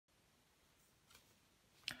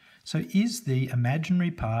So is the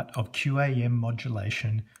imaginary part of QAM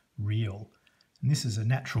modulation real? And this is a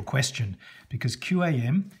natural question because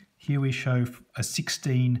QAM, here we show a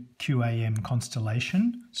 16 QAM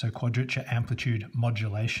constellation, so Quadrature Amplitude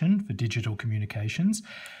Modulation for digital communications.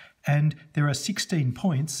 And there are 16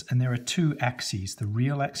 points and there are two axes, the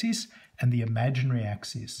real axis and the imaginary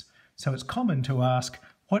axis. So it's common to ask,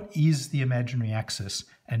 what is the imaginary axis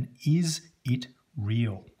and is it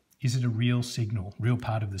real? Is it a real signal, real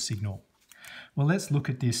part of the signal? Well, let's look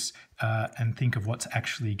at this and think of what's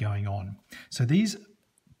actually going on. So these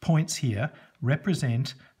points here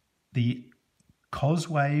represent the cos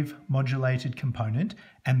wave modulated component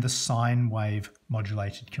and the sine wave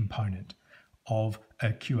modulated component of a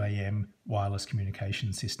QAM wireless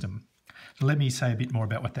communication system. So let me say a bit more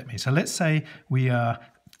about what that means. So let's say we are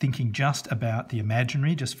thinking just about the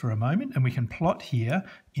imaginary just for a moment, and we can plot here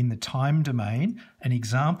in the time domain an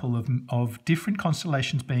example of different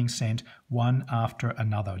constellations being sent one after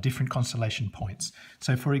another, different constellation points.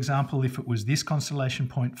 So for example, if it was this constellation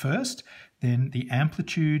point first, then the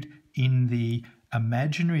amplitude in the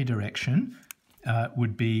imaginary direction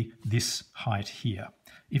would be this height here.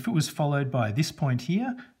 If it was followed by this point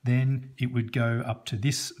here, then it would go up to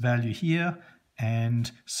this value here and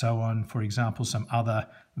so on. For example, some other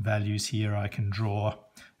values here I can draw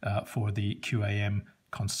for the QAM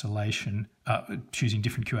constellation, choosing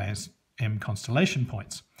different QAM constellation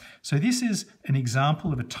points. So this is an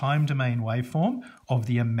example of a time domain waveform of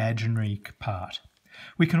the imaginary part.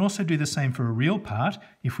 We can also do the same for a real part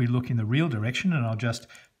if we look in the real direction, and I'll just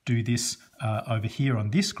do this over here on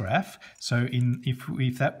this graph. So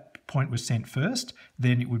if that point was sent first,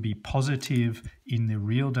 then it would be positive in the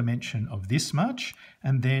real dimension of this much,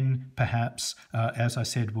 and then perhaps, as I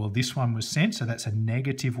said, well, this one was sent, so that's a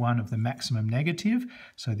negative one of the maximum negative,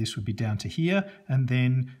 so this would be down to here, and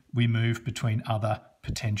then we move between other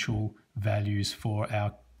potential values for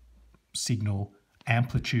our signal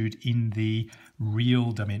amplitude in the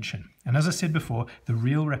real dimension. And as I said before, the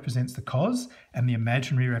real represents the cos and the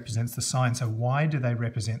imaginary represents the sine. So why do they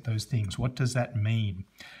represent those things? What does that mean?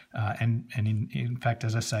 And in fact,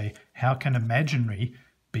 as I say, how can imaginary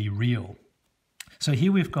be real? So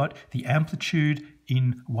here we've got the amplitude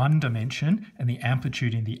in one dimension and the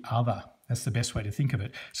amplitude in the other. That's the best way to think of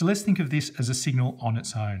it. So let's think of this as a signal on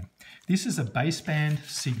its own. This is a baseband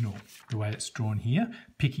signal, the way it's drawn here,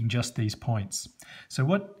 picking just these points. So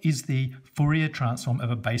what is the Fourier transform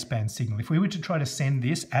of a baseband signal? If we were to try to send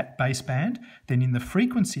this at baseband, then in the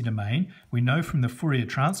frequency domain, we know from the Fourier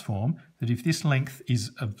transform that if this length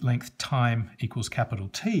is of length time equals capital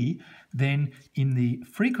T, then in the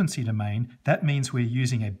frequency domain, that means we're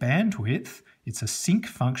using a bandwidth. It's a sinc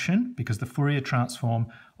function because the Fourier transform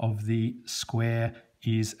of the square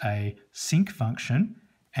is a sinc function,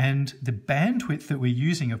 and the bandwidth that we're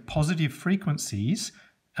using of positive frequencies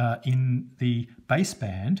in the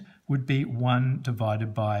baseband would be 1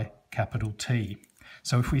 divided by capital T.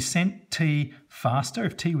 So if we sent T faster,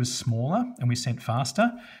 if T was smaller and we sent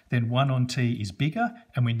faster, then 1 on T is bigger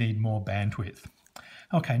and we need more bandwidth.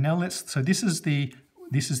 Okay, now so this is the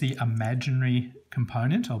imaginary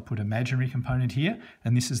component. I'll put imaginary component here,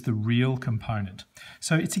 and this is the real component.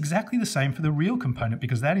 So it's exactly the same for the real component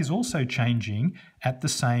because that is also changing at the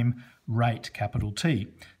same rate, capital T.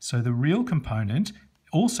 So the real component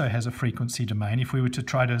also has a frequency domain. If we were to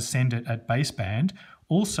try to send it at baseband,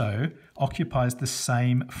 also occupies the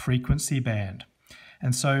same frequency band.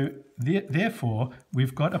 And so therefore,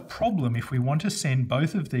 we've got a problem if we want to send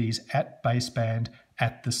both of these at baseband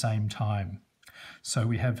at the same time. So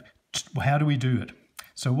we have, how do we do it?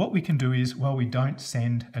 So what we can do is, well, we don't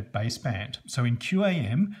send at baseband. So in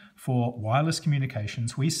QAM, for wireless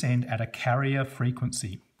communications, we send at a carrier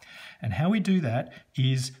frequency. And how we do that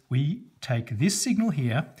is we take this signal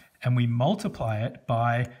here and we multiply it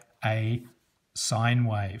by a sine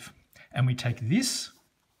wave. And we take this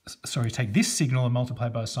signal and multiply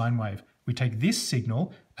by a sine wave. We take this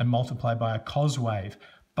signal and multiply by a cos wave.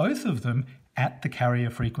 Both of them at the carrier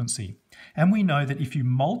frequency. And we know that if you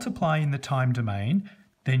multiply in the time domain,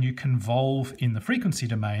 then you convolve in the frequency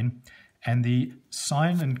domain, and the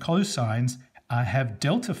sine and cosines have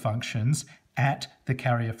delta functions at the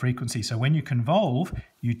carrier frequency. So when you convolve,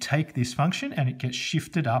 you take this function and it gets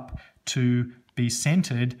shifted up to be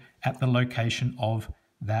centered at the location of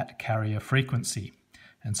that carrier frequency.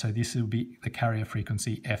 And so this will be the carrier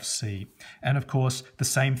frequency FC. And of course, the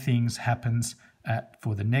same things happens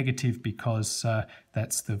for the negative because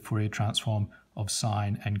that's the Fourier transform of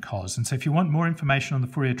sine and cos. And so if you want more information on the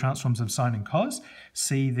Fourier transforms of sine and cos,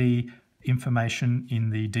 see the information in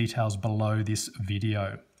the details below this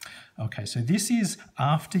video. Okay, so this is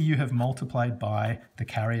after you have multiplied by the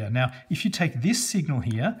carrier. Now, if you take this signal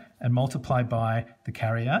here and multiply by the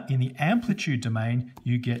carrier, in the amplitude domain,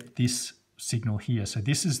 you get this signal here. So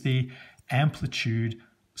this is the amplitude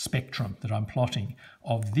spectrum that I'm plotting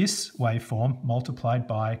of this waveform multiplied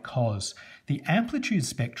by cos. The amplitude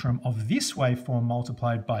spectrum of this waveform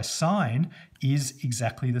multiplied by sine is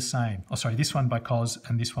exactly the same. Oh, sorry, this one by cos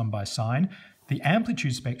and this one by sine. The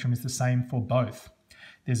amplitude spectrum is the same for both.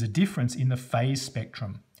 There's a difference in the phase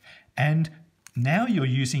spectrum. And now you're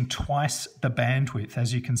using twice the bandwidth,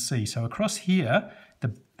 as you can see. So across here,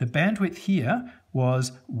 the bandwidth here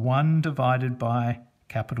was 1 divided by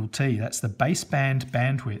capital T. That's the baseband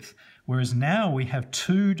bandwidth. Whereas now we have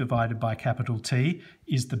 2 divided by capital T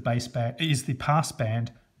is the passband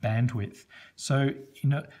bandwidth. So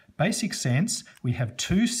in a basic sense, we have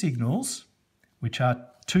 2 signals, which are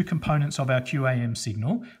 2 components of our QAM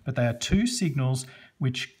signal, but they are 2 signals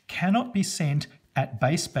which cannot be sent at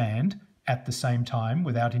baseband at the same time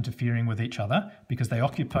without interfering with each other, because they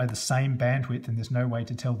occupy the same bandwidth and there's no way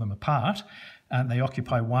to tell them apart. They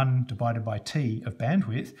occupy 1 divided by T of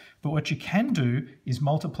bandwidth. But what you can do is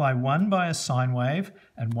multiply 1 by a sine wave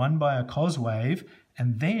and 1 by a cos wave,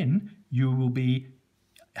 and then you will be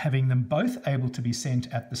having them both able to be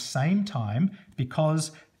sent at the same time,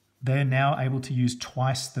 because they're now able to use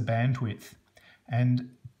twice the bandwidth.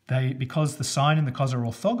 And because the sine and the cos are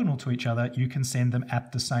orthogonal to each other, you can send them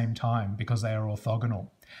at the same time because they are orthogonal.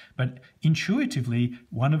 But intuitively,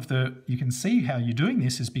 you can see how you're doing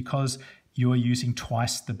this is because you're using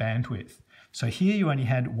twice the bandwidth. So here you only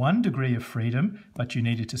had 1 degree of freedom, but you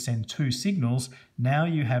needed to send 2 signals. Now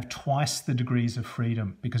you have twice the degrees of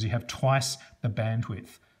freedom because you have twice the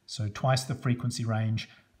bandwidth. So twice the frequency range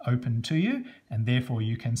open to you, and therefore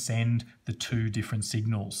you can send the 2 different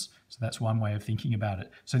signals. So that's one way of thinking about it.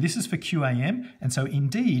 So this is for QAM, and so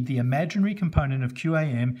indeed the imaginary component of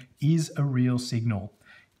QAM is a real signal.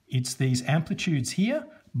 It's these amplitudes here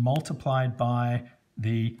multiplied by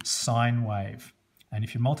the sine wave. And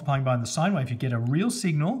if you're multiplying by the sine wave, you get a real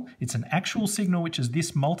signal. It's an actual signal, which is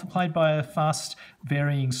this multiplied by a fast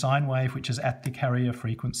varying sine wave, which is at the carrier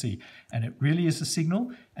frequency. And it really is a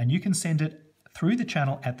signal, and you can send it through the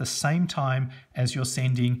channel at the same time as you're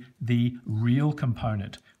sending the real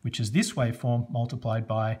component, which is this waveform multiplied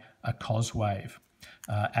by a cos wave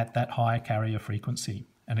at that high carrier frequency.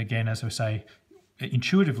 And again, as I say,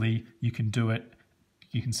 intuitively, you can do it,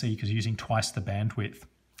 you can see, because you're using twice the bandwidth.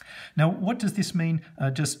 Now, what does this mean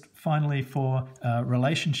just finally for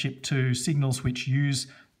relationship to signals which use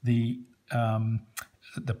the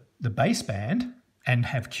baseband and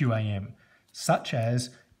have QAM, such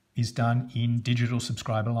as is done in digital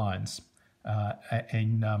subscriber lines,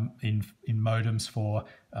 in modems for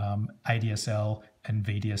ADSL and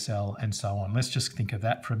VDSL and so on. Let's just think of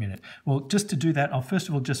that for a minute. Well, just to do that, I'll first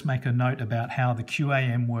of all just make a note about how the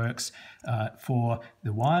QAM works for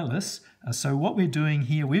the wireless. So what we're doing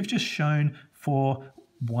here, we've just shown for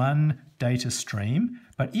one data stream,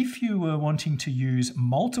 but if you were wanting to use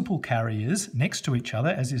multiple carriers next to each other,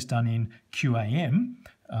 as is done in QAM,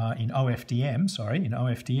 in OFDM,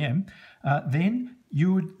 then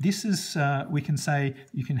you would, we can say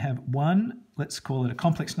you can have one, let's call it a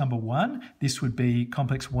complex number 1. This would be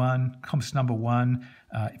complex number 1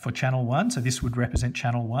 for channel 1. So this would represent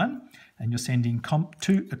channel 1. And you're sending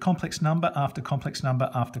a complex number after complex number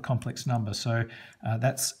after complex number. So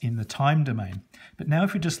that's in the time domain. But now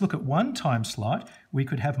if we just look at one time slot, we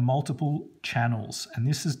could have multiple channels. And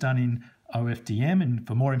this is done in OFDM, and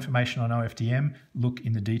for more information on OFDM, look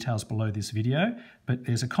in the details below this video. But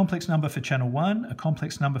there's a complex number for channel 1, a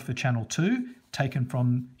complex number for channel 2, taken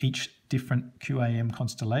from each different QAM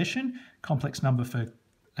constellation, complex number for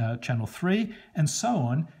channel 3, and so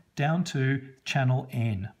on down to channel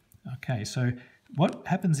N. Okay, so what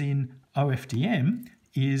happens in OFDM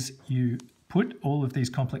is you put all of these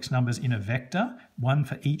complex numbers in a vector, one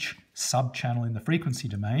for each sub-channel in the frequency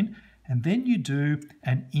domain, and then you do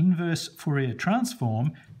an inverse Fourier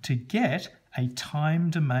transform to get a time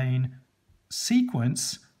domain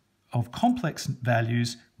sequence of complex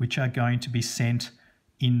values which are going to be sent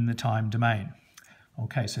in the time domain.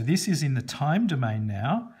 Okay, so this is in the time domain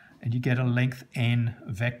now, and you get a length n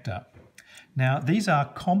vector. Now, these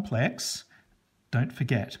are complex, don't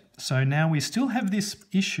forget. So now we still have this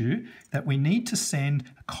issue that we need to send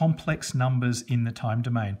complex numbers in the time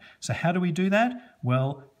domain. So how do we do that?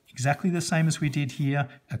 Well, exactly the same as we did here.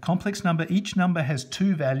 A complex number, each number has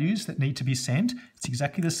 2 values that need to be sent. It's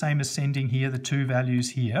exactly the same as sending here the 2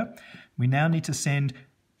 values here. We now need to send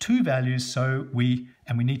 2 values,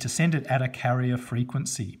 and we need to send it at a carrier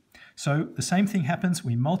frequency. So the same thing happens.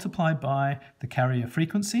 We multiply by the carrier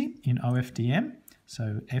frequency in OFDM,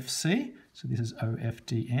 so FC, so this is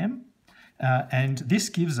OFDM, and this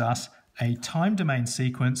gives us a time domain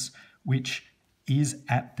sequence which is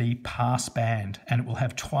at the passband, and it will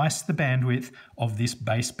have twice the bandwidth of this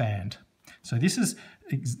baseband. So this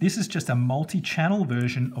is just a multi-channel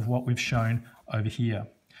version of what we've shown over here.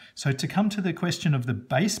 So to come to the question of the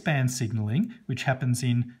baseband signaling, which happens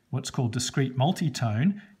in what's called discrete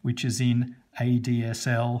multi-tone, which is in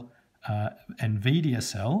ADSL and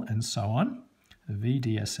VDSL and so on,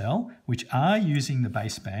 VDSL, which are using the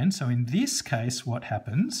baseband. So in this case, what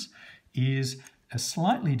happens is a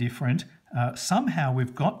slightly different. Somehow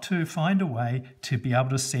we've got to find a way to be able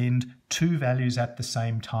to send two values at the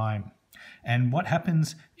same time. And what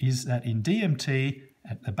happens is that in DMT,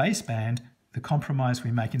 at the baseband, the compromise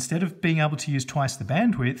we make, instead of being able to use twice the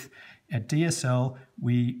bandwidth, at DSL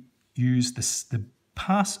we use the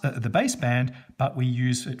baseband, but we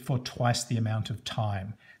use it for twice the amount of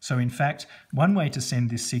time. So in fact, one way to send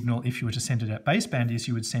this signal, if you were to send it at baseband, is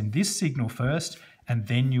you would send this signal first, and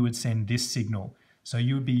then you would send this signal. So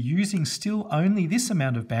you would be using still only this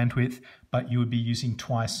amount of bandwidth, but you would be using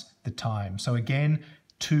twice the time. So again,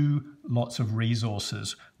 two lots of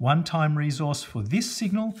resources. One time resource for this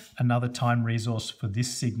signal, another time resource for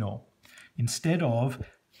this signal. Instead of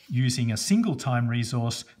using a single time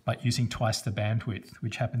resource, but using twice the bandwidth,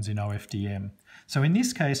 which happens in OFDM. So in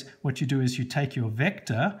this case, what you do is you take your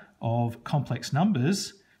vector of complex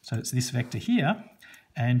numbers, so it's this vector here,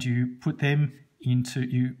 and you put them in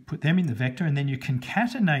the vector, and then you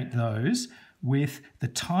concatenate those with the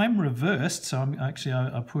time reversed. So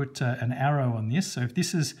I put an arrow on this. So if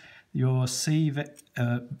this is your C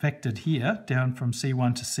vectored here, down from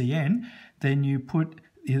C1 to Cn, then you put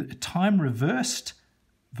a time reversed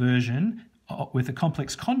version with a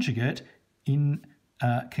complex conjugate in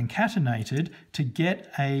concatenated to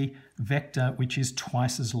get a vector which is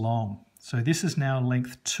twice as long. So this is now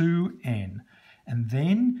length 2n. And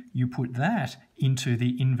then you put that into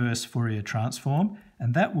the inverse Fourier transform,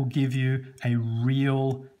 and that will give you a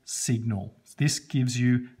real signal. This gives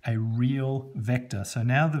you a real vector. So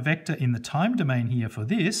now the vector in the time domain here for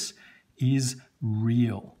this is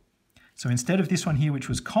real. So instead of this one here, which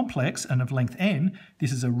was complex and of length n,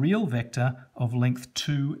 this is a real vector of length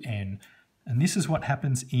 2n. And this is what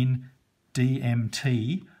happens in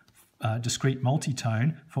DMT, discrete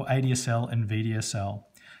multi-tone, for ADSL and VDSL.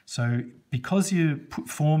 So because you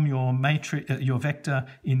form your matrix, your vector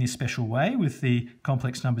in this special way with the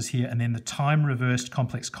complex numbers here and then the time reversed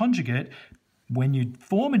complex conjugate, when you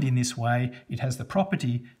form it in this way, it has the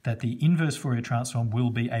property that the inverse Fourier transform will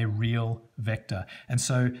be a real vector. And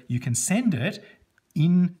so you can send it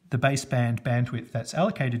in the baseband bandwidth that's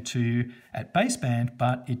allocated to you at baseband,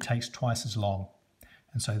 but it takes twice as long.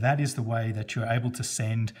 And so that is the way that you're able to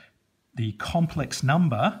send the complex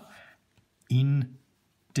number in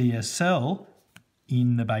DSL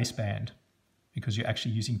in the baseband, because you're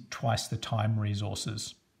actually using twice the time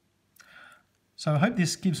resources. So I hope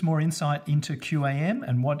this gives more insight into QAM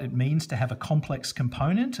and what it means to have a complex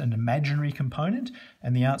component, an imaginary component.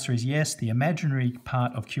 And the answer is yes, the imaginary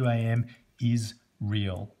part of QAM is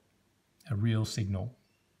real, a real signal.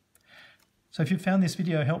 So if you found this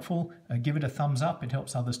video helpful, give it a thumbs up. It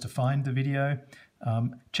helps others to find the video.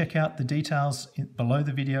 Check out the details below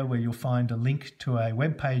the video, where you'll find a link to a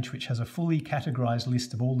web page which has a fully categorized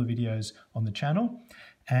list of all the videos on the channel,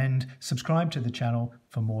 and subscribe to the channel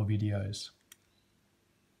for more videos.